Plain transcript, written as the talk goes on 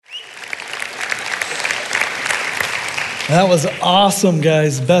That was awesome,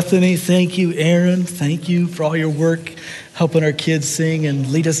 guys. Bethany, thank you. Aaron, thank you for all your work helping our kids sing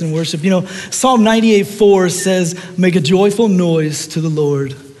and lead us in worship. You know, Psalm 98:4 says, make a joyful noise to the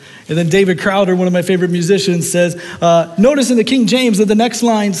Lord. And then David Crowder, one of my favorite musicians, says, notice in the King James that the next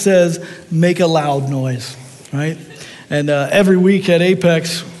line says, make a loud noise, right? And every week at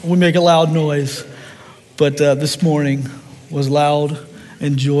Apex, we make a loud noise. But this morning was loud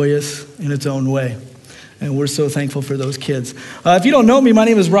and joyous in its own way. And we're so thankful for those kids. If you don't know me, my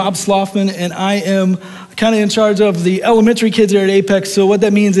name is Rob Sloffman, and I am kind of in charge of the elementary kids here at Apex. So what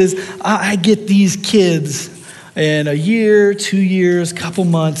that means is I get these kids in a year, 2 years, couple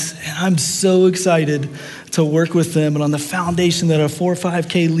months, and I'm so excited to work with them and on the foundation that our 4 or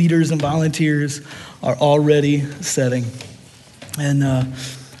 5K leaders and volunteers are already setting. And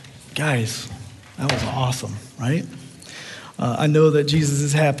guys, that was awesome, right? I know that Jesus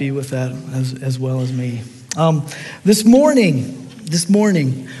is happy with that as well as me. This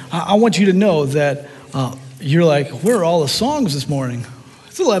morning, I want you to know that you're like, where are all the songs this morning?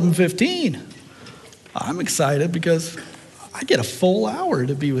 It's 11:15. I'm excited because I get a full hour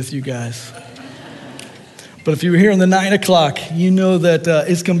to be with you guys. But if you were here in the 9 o'clock, you know that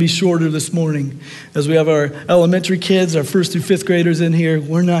it's going to be shorter this morning. As we have our elementary kids, our 1st through 5th graders in here,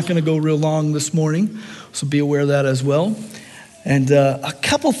 we're not going to go real long this morning. So be aware of that as well. And a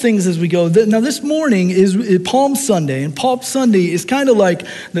couple things as we go. Now, this morning is Palm Sunday, and Palm Sunday is kind of like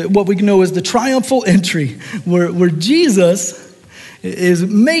what we know as the triumphal entry, where Jesus is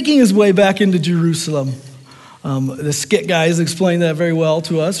making his way back into Jerusalem. The skit guys explained that very well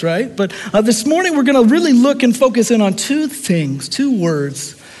to us, right? But this morning we're going to really look and focus in on two things, two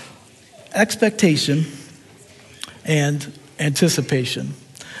words: expectation and anticipation.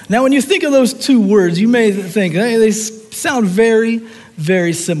 Now, when you think of those two words, you may think, hey, they sound very,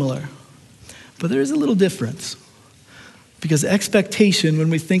 very similar. But there is a little difference. Because expectation, when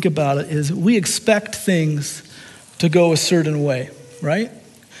we think about it, is we expect things to go a certain way, right?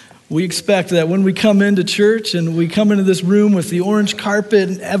 We expect that when we come into church and we come into this room with the orange carpet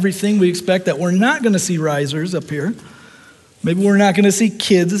and everything, we expect that we're not going to see risers up here. Maybe we're not going to see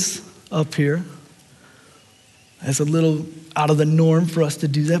kids up here. It's a little out of the norm for us to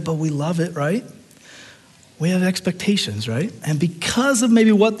do that, but we love it, right? We have expectations, right? And because of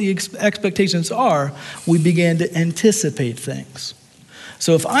maybe what the expectations are, we began to anticipate things.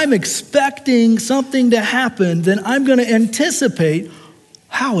 So if I'm expecting something to happen, then I'm going to anticipate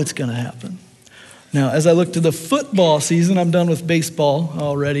how it's going to happen. Now, as I look to the football season, I'm done with baseball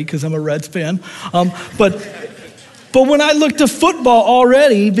already because I'm a Reds fan. But when I look to football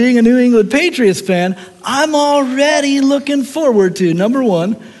already, being a New England Patriots fan, I'm already looking forward to, number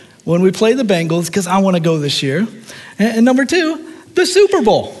one, when we play the Bengals, because I want to go this year. And number two, the Super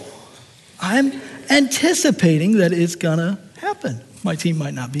Bowl. I'm anticipating that it's going to happen. My team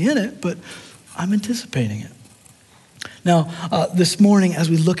might not be in it, but I'm anticipating it. Now, this morning, as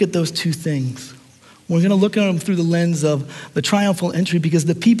we look at those two things, we're going to look at them through the lens of the triumphal entry because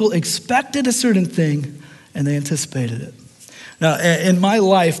the people expected a certain thing and they anticipated it. Now, in my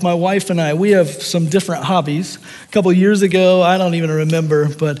life, my wife and I, we have some different hobbies. A couple of years ago, I don't even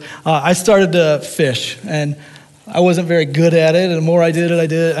remember, but I started to fish, and I wasn't very good at it. And the more I did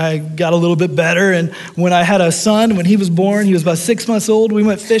it, I got a little bit better. And when I had a son, when he was born, he was about 6 months old. We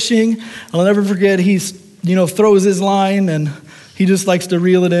went fishing. I'll never forget. He, throws his line, and he just likes to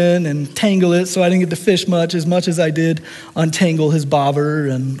reel it in and tangle it. So I didn't get to fish much as I did untangle his bobber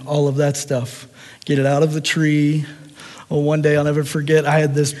and all of that stuff. Get it out of the tree. Well, one day I'll never forget, I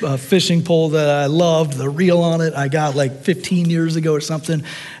had this fishing pole that I loved, the reel on it. I got like 15 years ago or something.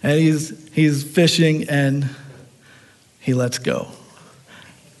 And he's fishing and he lets go.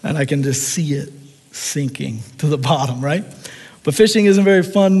 And I can just see it sinking to the bottom, right? But fishing isn't very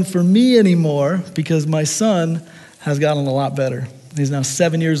fun for me anymore because my son has gotten a lot better. He's now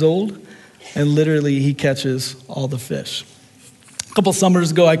 7 years old and literally he catches all the fish. A couple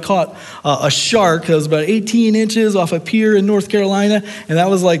summers ago, I caught a shark that was about 18 inches off a pier in North Carolina, and that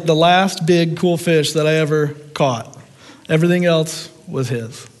was like the last big cool fish that I ever caught. Everything else was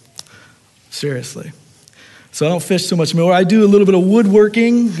his. Seriously. So I don't fish so much more. I do a little bit of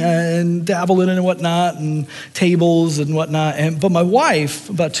woodworking and dabble in it and whatnot, and tables and whatnot. But my wife,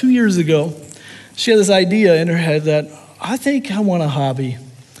 about 2 years ago, she had this idea in her head that I think I want a hobby.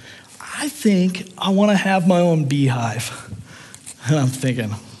 I think I want to have my own beehive. And I'm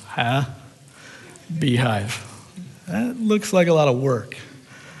thinking, beehive. That looks like a lot of work.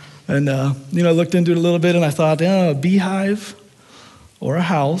 And, I looked into it a little bit and I thought, a beehive or a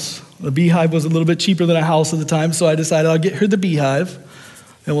house. The beehive was a little bit cheaper than a house at the time, so I decided I'll get her the beehive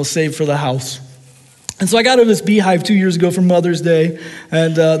and we'll save for the house. And so I got out of this beehive 2 years ago for Mother's Day.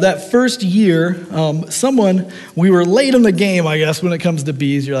 And that first year, we were late in the game, I guess, when it comes to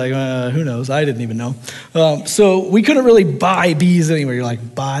bees. You're like, who knows? I didn't even know. So we couldn't really buy bees anywhere. You're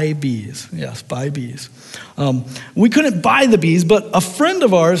like, buy bees. Yes, buy bees. We couldn't buy the bees, but a friend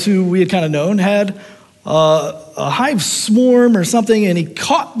of ours who we had kind of known had a hive swarm or something, and he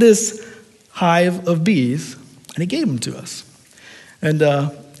caught this hive of bees, and he gave them to us. And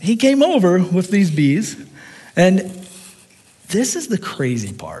he came over with these bees, and this is the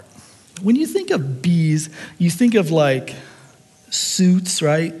crazy part. When you think of bees, you think of like suits,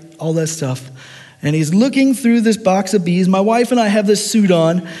 right? All that stuff. And he's looking through this box of bees. My wife and I have this suit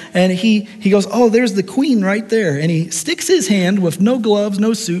on, and he goes, oh, there's the queen right there. And he sticks his hand with no gloves,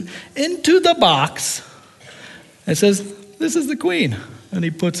 no suit, into the box and says, this is the queen. And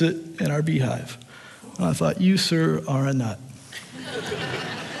he puts it in our beehive. And I thought, you, sir, are a nut.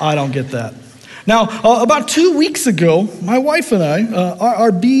 I don't get that. Now, about 2 weeks ago, my wife and I,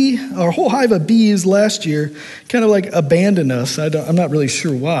 our whole hive of bees last year kind of like abandoned us. I'm not really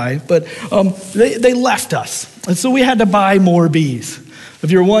sure why, but they left us. And so we had to buy more bees.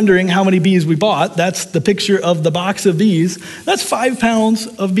 If you're wondering how many bees we bought, that's the picture of the box of bees. That's 5 pounds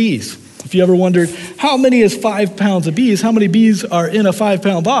of bees. If you ever wondered, how many is 5 pounds of bees? How many bees are in a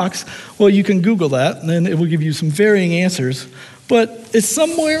 5-pound box? Well, you can Google that, and then it will give you some varying answers. But it's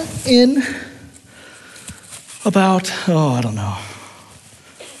somewhere in about, I don't know,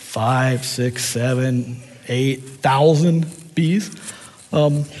 5, 6, 7, 8,000 bees.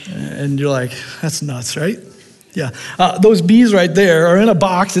 And you're like, that's nuts, right? Yeah. Those bees right there are in a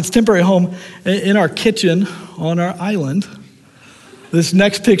box. It's temporary home in our kitchen on our island. This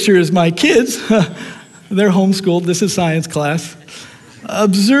next picture is my kids. They're homeschooled. This is science class.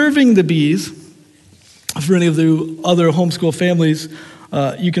 Observing the bees. For any of the other homeschool families,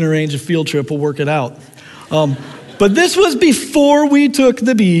 you can arrange a field trip. We'll work it out. But this was before we took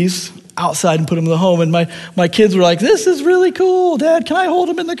the bees outside and put them in the home. And my kids were like, this is really cool. Dad, can I hold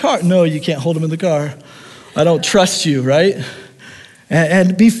them in the car? No, you can't hold them in the car. I don't trust you, right?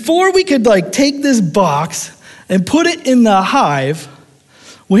 And before we could take this box and put it in the hive,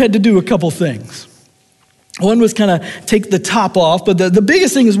 we had to do a couple things. One was kind of take the top off, but the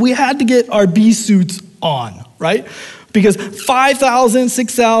biggest thing is we had to get our bee suits on, right? Because 5,000,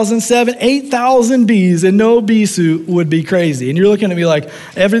 6,000, 7,000, 8,000 bees and no bee suit would be crazy. And you're looking at me like,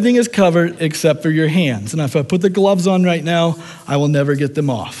 everything is covered except for your hands. And if I put the gloves on right now, I will never get them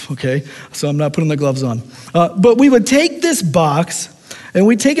off, okay? So I'm not putting the gloves on. But we would take this box and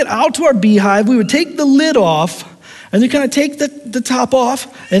we'd take it out to our beehive. We would take the lid off and you kind of take the top off.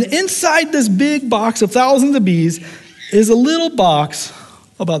 And inside this big box of thousands of bees is a little box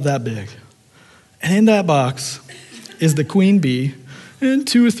about that big. And in that box is the queen bee and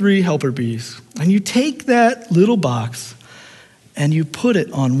 2 or 3 helper bees. And you take that little box and you put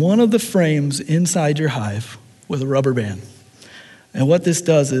it on one of the frames inside your hive with a rubber band. And what this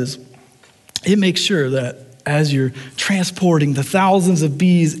does is it makes sure that as you're transporting the thousands of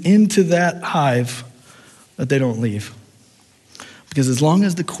bees into that hive, that they don't leave. Because as long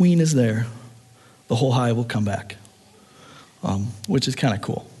as the queen is there, the whole hive will come back, which is kind of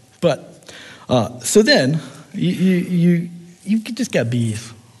cool. But so then you just got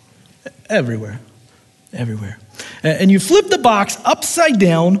bees everywhere. And you flip the box upside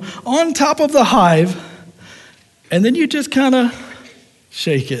down on top of the hive, and then you just kind of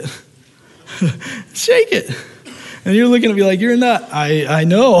shake it. Shake it. And you're looking at me like, you're not. I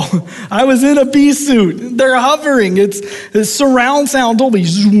know. I was in a bee suit. They're hovering. It's surround sound. Dolby,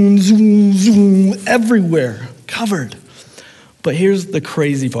 zoom, zoom, zoom, everywhere, covered. But here's the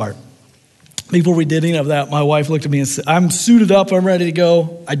crazy part. Before we did any of that, my wife looked at me and said, I'm suited up. I'm ready to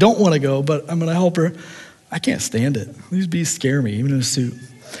go. I don't want to go, but I'm going to help her. I can't stand it. These bees scare me, even in a suit.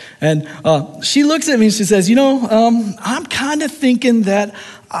 And she looks at me and she says, I'm kind of thinking that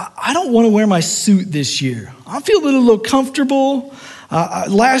I don't want to wear my suit this year. I'm feeling a little comfortable.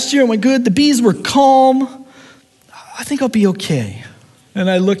 Last year I went good. The bees were calm. I think I'll be okay. And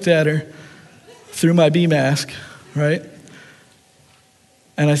I looked at her through my bee mask, right?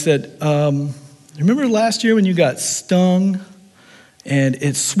 And I said, remember last year when you got stung and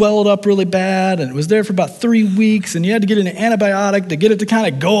it swelled up really bad and it was there for about 3 weeks and you had to get an antibiotic to get it to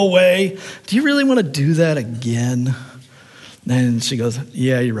kind of go away? Do you really want to do that again? And she goes,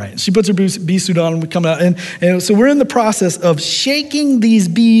 yeah, you're right. She puts her bee suit on and we come out. And so we're in the process of shaking these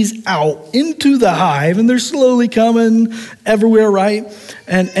bees out into the hive, and they're slowly coming everywhere, right?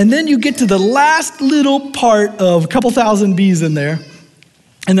 And then you get to the last little part of a couple thousand bees in there,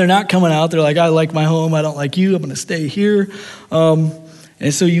 and they're not coming out. They're like, I like my home. I don't like you. I'm going to stay here. And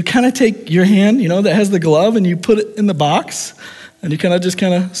And so you kind of take your hand, that has the glove, and you put it in the box, and you kind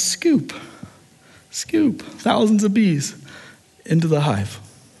of scoop thousands of bees into the hive.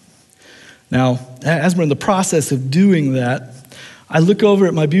 Now, as we're in the process of doing that, I look over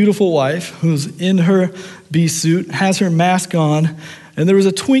at my beautiful wife, who's in her bee suit, has her mask on, and there was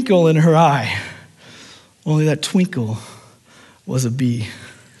a twinkle in her eye. Only that twinkle was a bee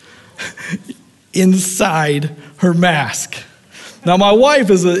inside her mask. Now, my wife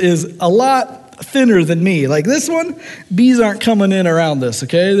is a lot thinner than me. Like this one, bees aren't coming in around this,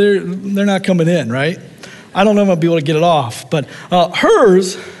 okay? They're not coming in, right? I don't know if I'll be able to get it off. But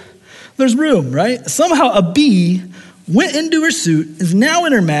hers, there's room, right? Somehow a bee went into her suit, is now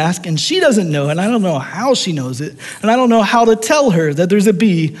in her mask, and she doesn't know it, and I don't know how she knows it, and I don't know how to tell her that there's a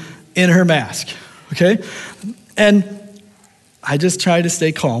bee in her mask, okay? And I just tried to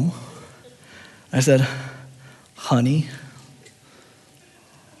stay calm. I said, honey,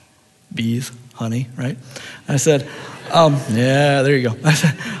 bees, honey, right? I said, yeah, there you go. I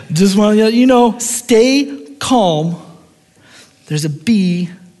said, just want to let you know, stay calm. There's a bee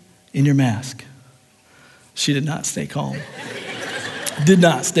in your mask. She did not stay calm. Did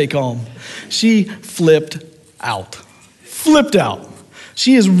not stay calm. She flipped out. Flipped out.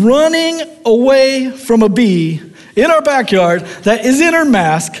 She is running away from a bee in our backyard that is in her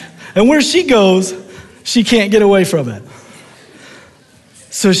mask, and where she goes, she can't get away from it.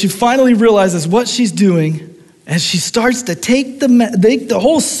 So she finally realizes what she's doing, and she starts to take the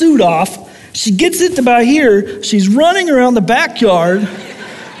whole suit off. She gets it to about here. She's running around the backyard.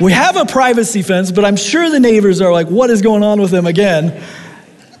 We have a privacy fence, but I'm sure the neighbors are like, what is going on with him again?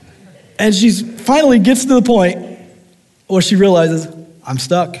 And she finally gets to the point where she realizes, I'm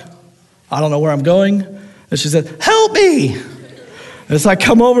stuck. I don't know where I'm going. And she said, help me. And so I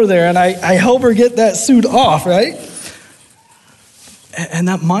come over there and I help her get that suit off, right? And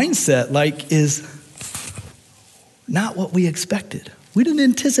that mindset, is not what we expected. We didn't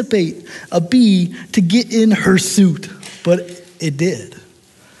anticipate a bee to get in her suit, but it did.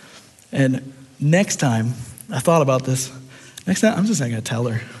 And next time, I thought about this. Next time, I'm just not going to tell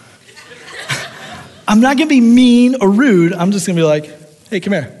her. I'm not going to be mean or rude. I'm just going to be like, hey,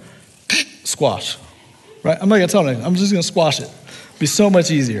 come here. Squash. Right? I'm not going to tell her anything. I'm just going to squash it. It'll be so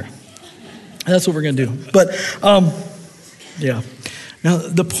much easier. And that's what we're going to do. But, yeah. Now,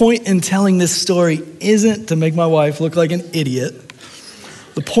 the point in telling this story isn't to make my wife look like an idiot.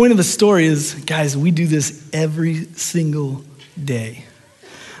 The point of the story is, guys, we do this every single day.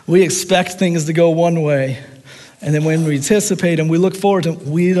 We expect things to go one way, and then when we anticipate and we look forward to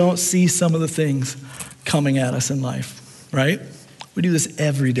them, we don't see some of the things coming at us in life, right? We do this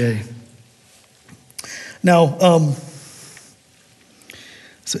every day. Now,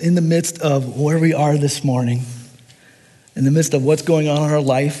 so in the midst of where we are this morning, in the midst of what's going on in our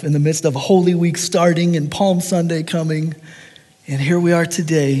life, in the midst of Holy Week starting and Palm Sunday coming, and here we are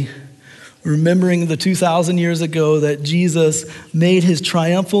today, remembering the 2,000 years ago that Jesus made his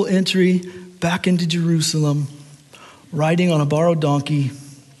triumphal entry back into Jerusalem, riding on a borrowed donkey.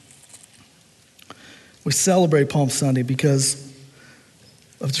 We celebrate Palm Sunday because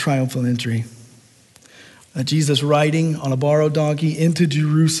of the triumphal entry. Jesus riding on a borrowed donkey into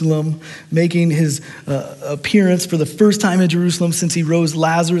Jerusalem, making his appearance for the first time in Jerusalem since he rose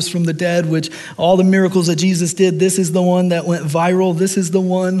Lazarus from the dead, which all the miracles that Jesus did, this is the one that went viral. This is the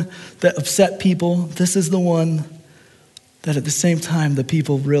one that upset people. This is the one that at the same time the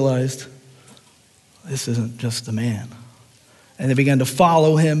people realized this isn't just a man. And they began to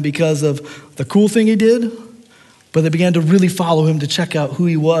follow him because of the cool thing he did, but they began to really follow him to check out who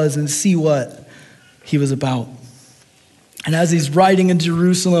he was and see what he was about. And as he's riding in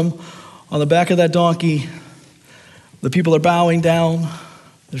Jerusalem on the back of that donkey, the people are bowing down.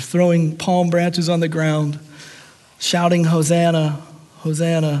 They're throwing palm branches on the ground, shouting, Hosanna,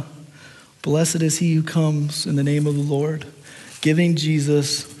 Hosanna. Blessed is he who comes in the name of the Lord, giving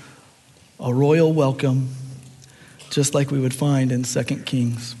Jesus a royal welcome, just like we would find in 2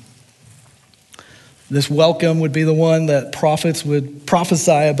 Kings. This welcome would be the one that prophets would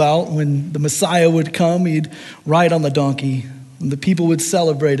prophesy about. When the Messiah would come, he'd ride on the donkey, and the people would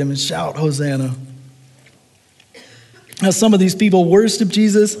celebrate him and shout, Hosanna. Now, some of these people worship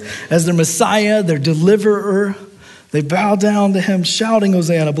Jesus as their Messiah, their deliverer. They bow down to him, shouting,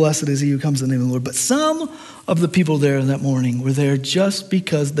 Hosanna, blessed is he who comes in the name of the Lord. But some of the people there that morning were there just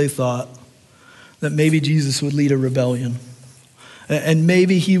because they thought that maybe Jesus would lead a rebellion. And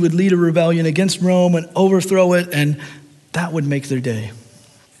maybe he would lead a rebellion against Rome and overthrow it, and that would make their day.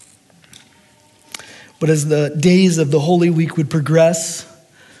 But as the days of the Holy Week would progress,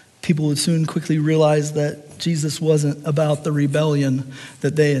 people would soon quickly realize that Jesus wasn't about the rebellion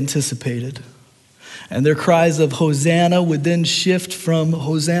that they anticipated. And their cries of Hosanna would then shift from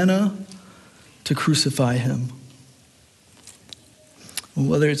Hosanna to crucify him.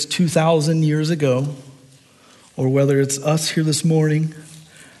 Whether it's 2,000 years ago or whether it's us here this morning,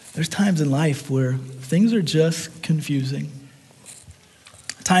 there's times in life where things are just confusing.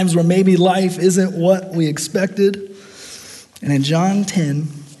 Times where maybe life isn't what we expected. And in John 10,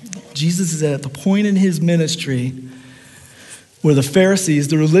 Jesus is at the point in his ministry where the Pharisees,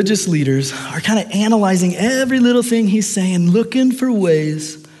 the religious leaders, are kind of analyzing every little thing he's saying, looking for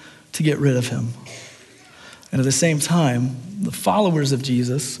ways to get rid of him. And at the same time, the followers of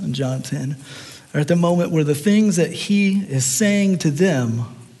Jesus in John 10 are at the moment where the things that he is saying to them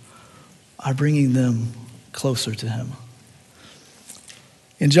are bringing them closer to him.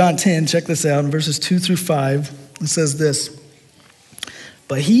 In John 10, check this out, in verses 2 through 5, it says this: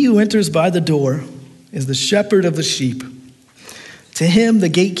 "But he who enters by the door is the shepherd of the sheep. To him the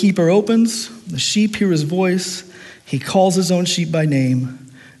gatekeeper opens, the sheep hear his voice, he calls his own sheep by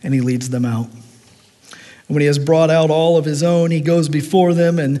name, and he leads them out. And when he has brought out all of his own, he goes before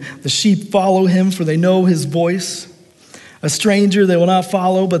them, and the sheep follow him, for they know his voice. A stranger they will not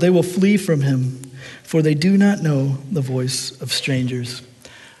follow, but they will flee from him, for they do not know the voice of strangers."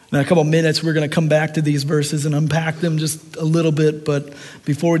 Now, in a couple minutes, we're going to come back to these verses and unpack them just a little bit. But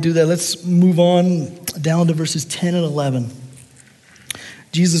before we do that, let's move on down to verses 10 and 11.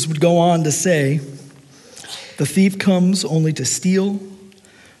 Jesus would go on to say, "The thief comes only to steal,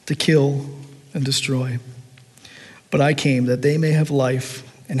 to kill, and destroy. But I came that they may have life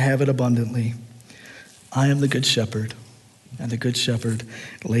and have it abundantly. I am the good shepherd, and the good shepherd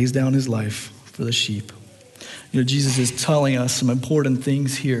lays down his life for the sheep." You know, Jesus is telling us some important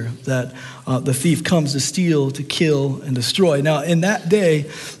things here, that the thief comes to steal, to kill, and destroy. Now, in that day,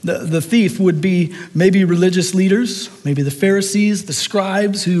 the thief would be maybe religious leaders, maybe the Pharisees, the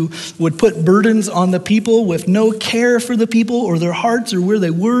scribes, who would put burdens on the people with no care for the people or their hearts or where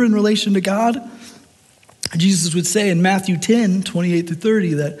they were in relation to God. Jesus would say in Matthew 10, 28 through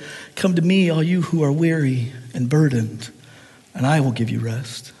 30, that, "Come to me, all you who are weary and burdened, and I will give you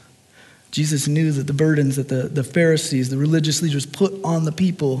rest." Jesus knew that the burdens that the Pharisees, the religious leaders, put on the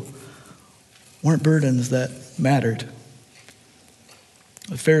people weren't burdens that mattered.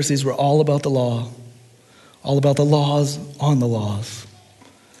 The Pharisees were all about the law, all about the laws on the laws.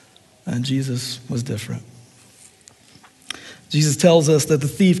 And Jesus was different. Jesus tells us that the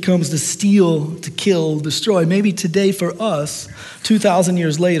thief comes to steal, to kill, destroy. Maybe today for us, 2,000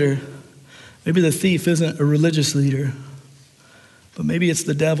 years later, maybe the thief isn't a religious leader, but maybe it's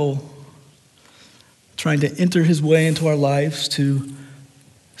the devil trying to enter his way into our lives to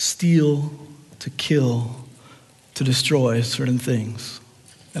steal, to kill, to destroy certain things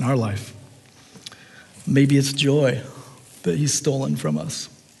in our life. Maybe it's joy that he's stolen from us.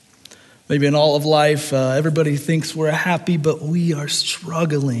 Maybe in all of life, everybody thinks we're happy, but we are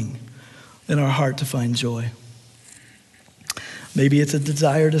struggling in our heart to find joy. Maybe it's a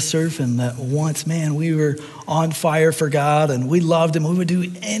desire to serve him, that once, man, we were on fire for God and we loved him. We would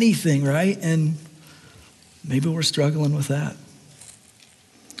do anything, right? And maybe we're struggling with that.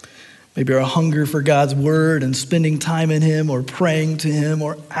 Maybe our hunger for God's word and spending time in him or praying to him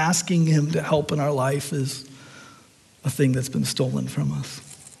or asking him to help in our life is a thing that's been stolen from us.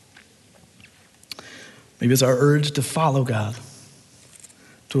 Maybe it's our urge to follow God,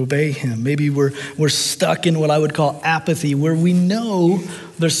 to obey him. Maybe we're stuck in what I would call apathy, where we know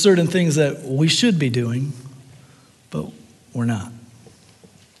there's certain things that we should be doing, but we're not.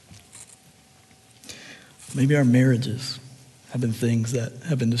 Maybe our marriages have been things that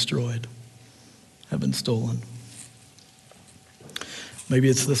have been destroyed, have been stolen. Maybe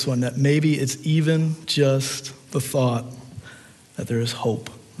it's this one, that maybe it's even just the thought that there is hope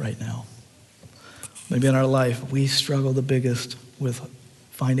right now. Maybe in our life, we struggle the biggest with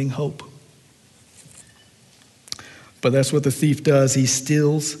finding hope. But that's what the thief does. He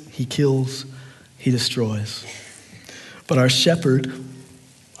steals, he kills, he destroys. But our shepherd,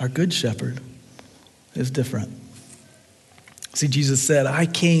 our good shepherd, is different. See, Jesus said, "I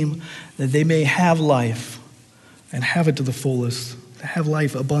came that they may have life and have it to the fullest, to have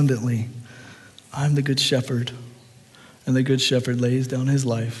life abundantly. I'm the good shepherd, and the good shepherd lays down his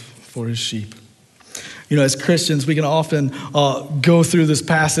life for his sheep." You know, as Christians, we can often go through this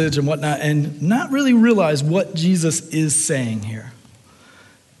passage and whatnot and not really realize what Jesus is saying here.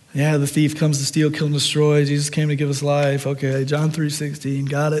 Yeah, the thief comes to steal, kill, and destroy. Jesus came to give us life. Okay, John 3:16,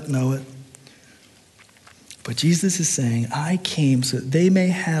 got it, know it. But Jesus is saying, "I came so that they may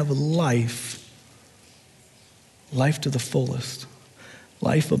have life, life to the fullest,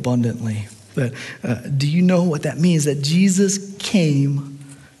 life abundantly." But do you know what that means? That Jesus came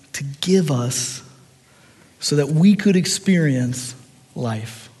to give us so that we could experience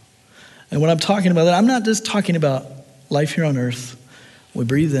life. And when I'm talking about that, I'm not just talking about life here on earth. We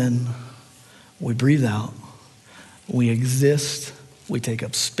breathe in, we breathe out, we exist, we take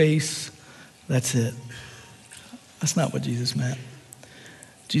up space. That's it. That's not what Jesus meant.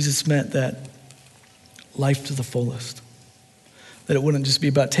 Jesus meant that life to the fullest. That it wouldn't just be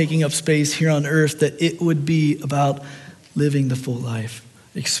about taking up space here on earth, that it would be about living the full life,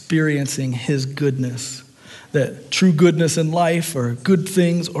 experiencing his goodness. That true goodness in life, or good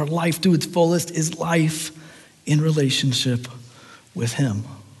things, or life to its fullest, is life in relationship with him.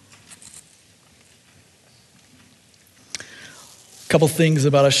 A couple things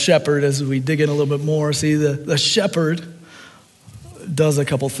about a shepherd as we dig in a little bit more. See, the shepherd does a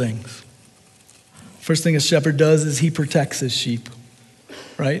couple things. First thing a shepherd does is he protects his sheep,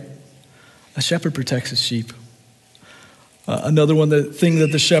 right? A shepherd protects his sheep. Another one, the thing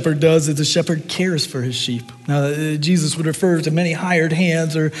that the shepherd does is the shepherd cares for his sheep. Now, Jesus would refer to many hired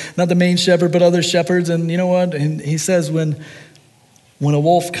hands, or not the main shepherd, but other shepherds. And you know what? And he says when a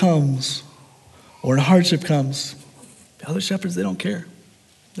wolf comes or a hardship comes, the other shepherds, they don't care.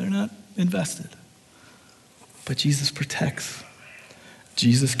 They're not invested. But Jesus protects.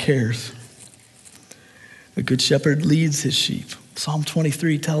 Jesus cares. A good shepherd leads his sheep. Psalm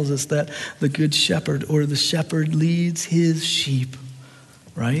 23 tells us that the good shepherd, or the shepherd, leads his sheep,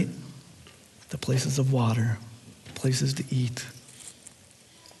 right? The places of water, places to eat.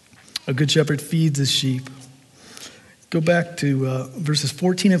 A good shepherd feeds his sheep. Go back to verses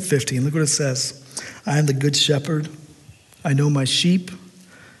 14 and 15. Look what it says. I am the good shepherd. I know my sheep,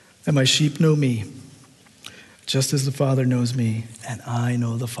 and my sheep know me, just as the Father knows me, and I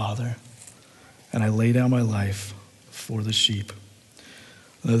know the Father, and I lay down my life for the sheep.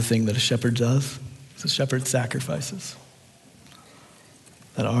 Another thing that a shepherd does is a shepherd sacrifices.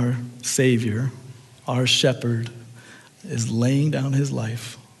 That our Savior, our shepherd, is laying down his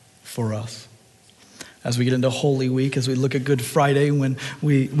life for us. As we get into Holy Week, as we look at Good Friday, when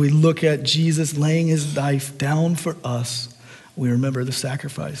we look at Jesus laying his life down for us, we remember the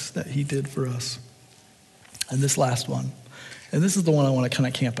sacrifice that he did for us. And this last one, and this is the one I want to kind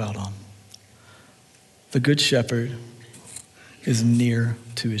of camp out on. The good shepherd is near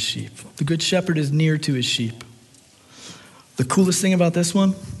to his sheep. The good shepherd is near to his sheep. The coolest thing about this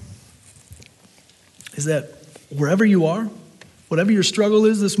one is that wherever you are, whatever your struggle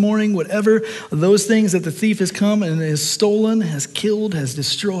is this morning, whatever those things that the thief has come and has stolen, has killed, has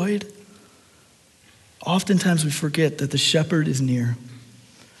destroyed, oftentimes we forget that the shepherd is near,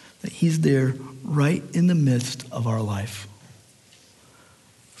 that he's there right in the midst of our life.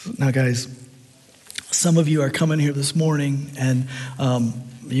 Now, guys, some of you are coming here this morning and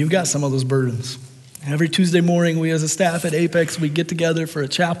you've got some of those burdens. Every Tuesday morning, we as a staff at Apex, we get together for a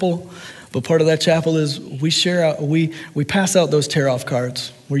chapel. But part of that chapel is we pass out those tear-off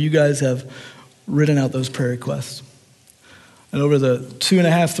cards where you guys have written out those prayer requests. And over the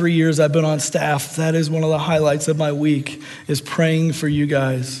 2.5, 3 years I've been on staff, that is one of the highlights of my week, is praying for you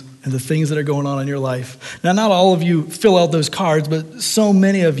guys and the things that are going on in your life. Now, not all of you fill out those cards, but so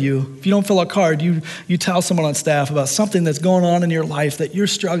many of you, if you don't fill out a card, you tell someone on staff about something that's going on in your life that you're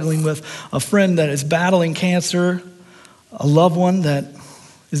struggling with, a friend that is battling cancer, a loved one that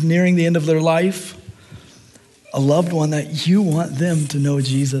is nearing the end of their life, a loved one that you want them to know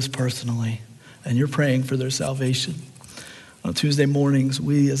Jesus personally, and you're praying for their salvation. On Tuesday mornings,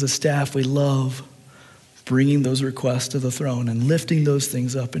 we as a staff, we love bringing those requests to the throne and lifting those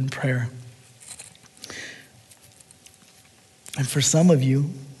things up in prayer. And for some of you,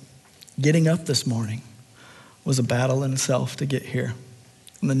 getting up this morning was a battle in itself to get here.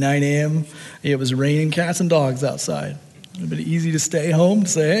 In the 9 a.m., it was raining cats and dogs outside. It would have been easy to stay home, to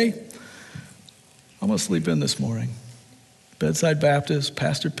say, hey, I'm going to sleep in this morning. Bedside Baptist,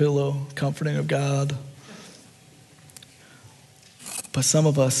 Pastor Pillow, comforting of God. But some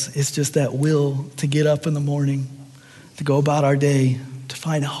of us, it's just that will to get up in the morning, to go about our day, to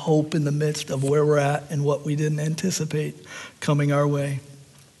find hope in the midst of where we're at and what we didn't anticipate coming our way.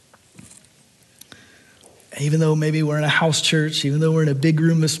 Even though maybe we're in a house church, even though we're in a big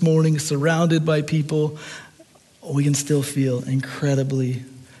room this morning, surrounded by people, we can still feel incredibly,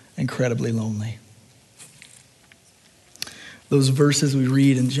 incredibly lonely. Those verses we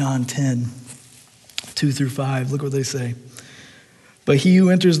read in John 10, 2-5, look what they say. But he who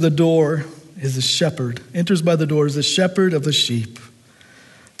enters the door is the shepherd, enters by the door is the shepherd of the sheep.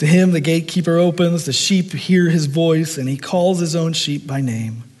 To him the gatekeeper opens, the sheep hear his voice, and he calls his own sheep by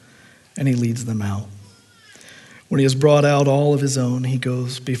name, and he leads them out. When he has brought out all of his own, he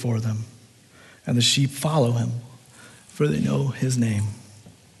goes before them. and the sheep follow him, for they know his name.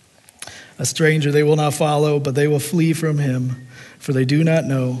 A stranger they will not follow, but they will flee from him, for they do not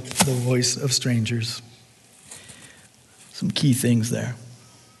know the voice of strangers. Some key things there.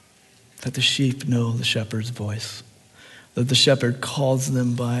 That the sheep know the shepherd's voice. That the shepherd calls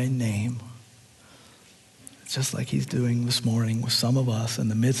them by name. Just like he's doing this morning with some of us in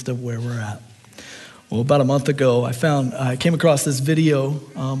the midst of where we're at. Well, about a month ago, I came across this video,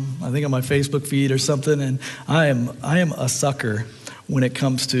 I think on my Facebook feed or something, and I am a sucker when it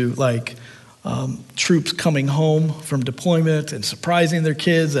comes to troops coming home from deployment and surprising their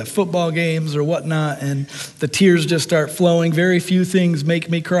kids at football games or whatnot, and the tears just start flowing. Very few things make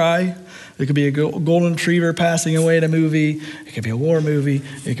me cry. It could be a golden retriever passing away in a movie. It could be a war movie.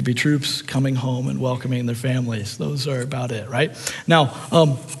 It could be troops coming home and welcoming their families. Those are about it, right? Now,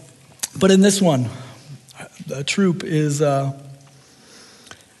 but in this one, a troop is,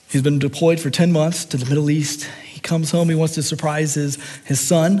 he's been deployed for 10 months to the Middle East. He comes home, he wants to surprise his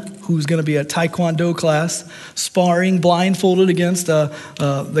son, who's going to be at Taekwondo class, sparring blindfolded against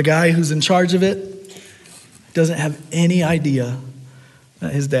the guy who's in charge of it. Doesn't have any idea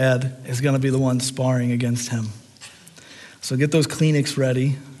that his dad is going to be the one sparring against him. So get those Kleenex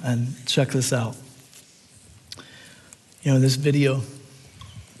ready and check this out. You know, this video,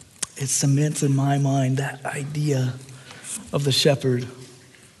 it cements in my mind that idea of the shepherd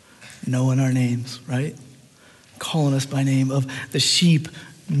knowing our names, right? Calling us by name, of the sheep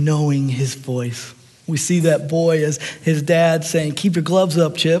knowing his voice. We see that boy as his dad saying, "Keep your gloves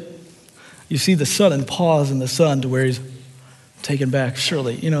up, Chip." You see the sudden pause in the son to where he's taken back.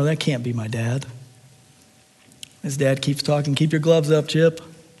 Surely, that can't be my dad. His dad keeps talking, "Keep your gloves up, Chip."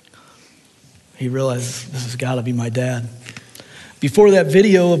 He realizes this has got to be my dad. Before that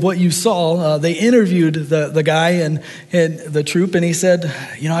video of what you saw, they interviewed the guy and the troop, and he said,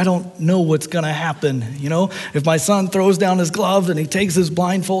 "I don't know what's going to happen. If my son throws down his gloves and he takes his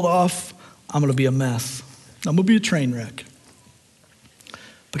blindfold off, I'm going to be a mess. I'm going to be a train wreck."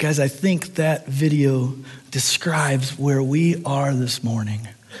 But guys, I think that video describes where we are this morning.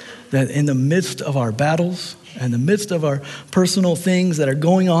 That in the midst of our battles, in the midst of our personal things that are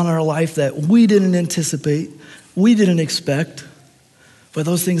going on in our life that we didn't anticipate, we didn't expect, but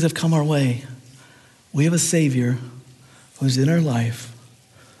those things have come our way. We have a Savior who's in our life,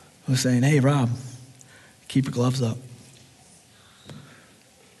 who's saying, "Hey, Rob, keep your gloves up."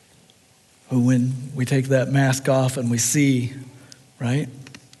 Who, when we take that mask off and we see, right?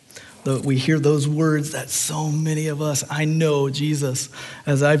 We hear those words that so many of us, I know, Jesus,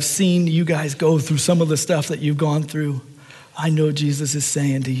 as I've seen you guys go through some of the stuff that you've gone through, I know Jesus is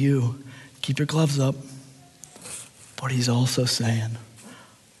saying to you, keep your gloves up. But he's also saying,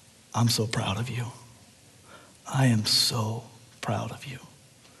 I'm so proud of you. I am so proud of you.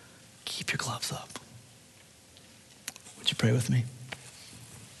 Keep your gloves up. Would you pray with me?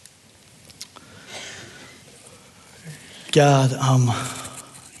 God,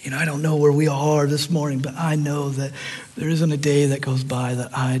 I don't know where we are this morning, but I know that there isn't a day that goes by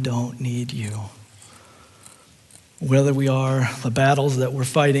that I don't need you. Whether we are the battles that we're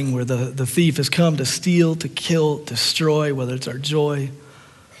fighting, where the thief has come to steal, to kill, destroy, whether it's our joy,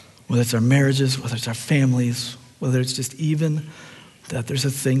 whether it's our marriages, whether it's our families, whether it's just even that there's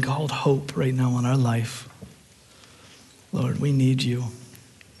a thing called hope right now in our life. Lord, we need you.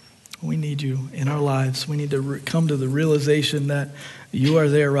 We need you in our lives. We need to come to the realization that you are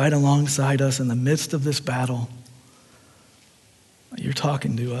there right alongside us in the midst of this battle. You're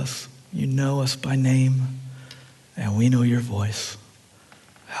talking to us. You know us by name, and we know your voice.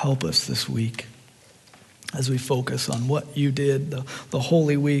 Help us this week as we focus on what you did the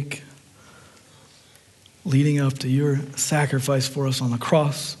Holy Week, leading up to your sacrifice for us on the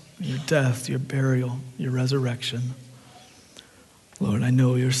cross, your death, your burial, your resurrection. Lord, I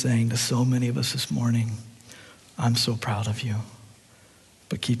know you're saying to so many of us this morning, I'm so proud of you,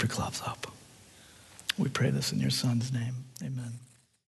 but keep your gloves up. We pray this in your Son's name. Amen.